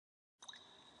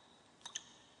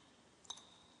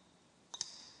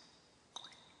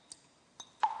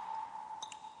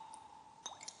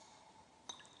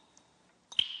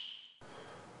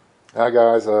Hi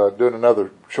guys, doing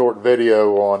another short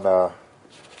video on, I'm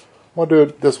going to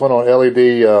do this one on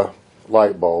LED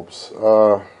light bulbs.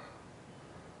 What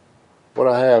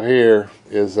I have here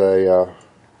is a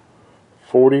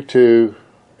 42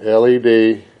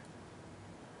 LED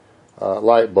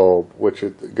light bulb, which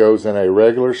it goes in a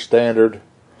regular standard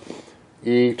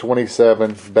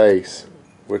E27 base,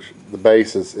 which the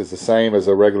base is the same as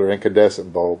a regular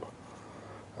incandescent bulb.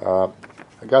 I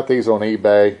got these on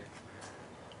eBay.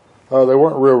 They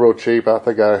weren't real cheap. I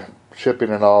think shipping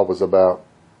and all was about,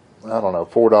 I don't know,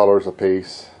 $4 a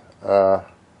piece. But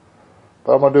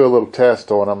I'm going to do a little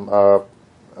test on them.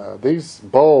 These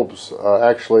bulbs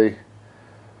actually,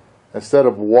 instead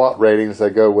of watt ratings, they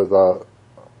go with a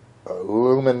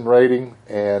lumen rating,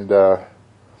 and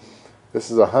this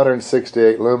is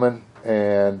 168 lumen,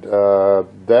 and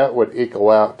that would equal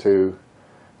out to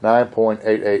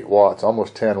 9.88 watts,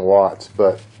 almost 10 watts.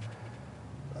 But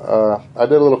I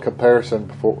did a little comparison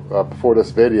before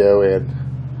this video, and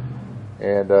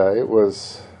it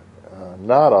was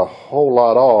not a whole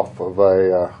lot off of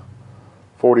a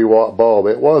 40 watt bulb.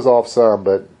 It was off some,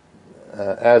 but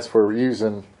as for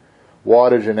using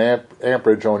wattage and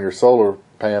amperage on your solar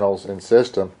panels and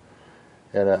system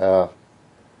in an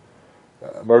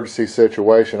emergency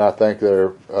situation, I think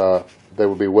they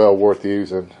would be well worth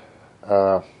using.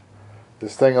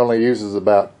 This thing only uses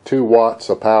about 2 watts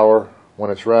of power when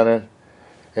it's running,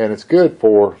 and it's good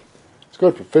for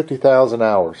 50,000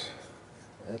 hours.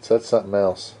 That's something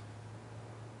else.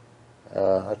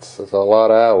 That's a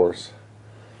lot of hours.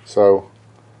 So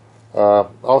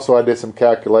also I did some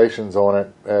calculations on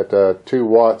it. At 2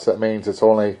 watts, that means it's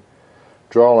only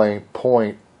drawing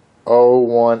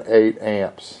 0.018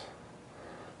 amps.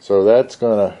 So that's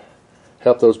going to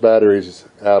help those batteries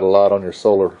out a lot on your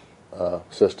solar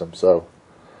system. So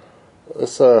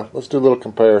let's do a little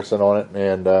comparison on it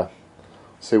and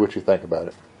see what you think about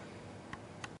it.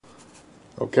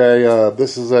 Okay,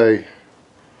 this is a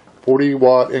 40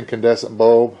 watt incandescent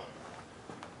bulb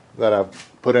that I've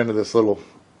put into this little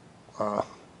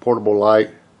portable light.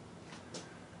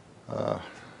 It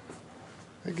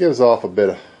gives off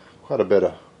quite a bit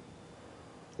of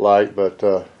light, but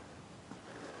I've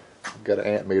got an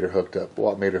amp meter hooked up,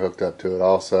 watt meter hooked up to it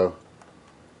also.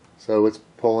 So it's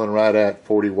pulling right at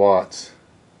 40 watts.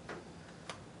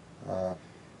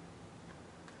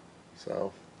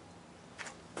 So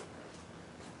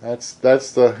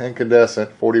that's the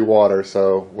incandescent 40 watt.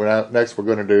 So next we're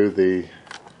going to do the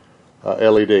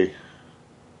LED.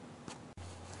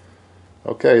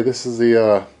 Okay, this is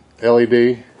the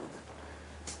LED.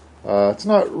 It's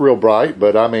not real bright,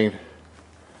 but I mean,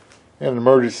 in an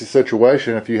emergency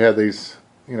situation, if you have these,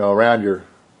 around your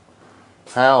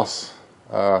house,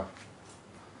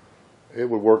 it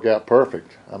would work out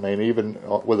perfect. I mean, even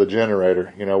with a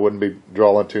generator, wouldn't be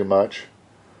drawing too much.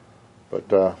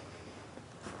 But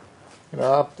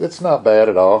it's not bad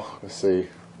at all. Let's see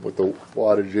what the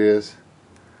wattage is.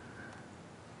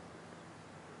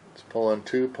 It's pulling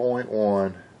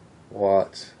 2.1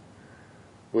 watts,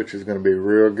 which is going to be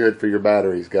real good for your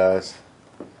batteries, guys.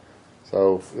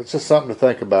 So it's just something to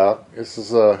think about. This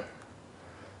is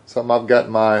something I've got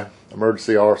in my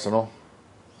emergency arsenal.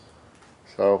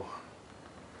 So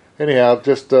anyhow,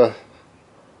 just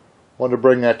wanted to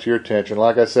bring that to your attention.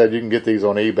 Like I said, you can get these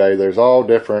on eBay. There's all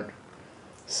different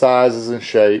sizes and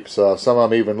shapes. Some of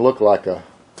them even look like a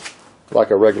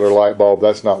regular light bulb.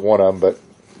 That's not one of them, but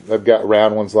they've got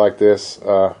round ones like this.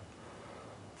 And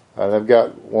they've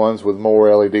got ones with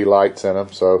more LED lights in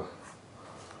them. So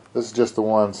this is just the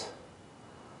ones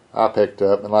I picked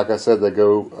up. And like I said, they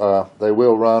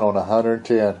will run on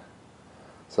 110.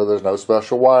 So there's no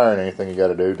special wiring or anything you got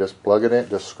to do. Just plug it in,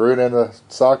 just screw it in the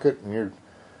socket, and you're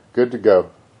good to go.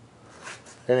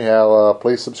 Anyhow,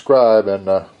 please subscribe,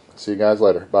 and see you guys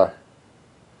later. Bye.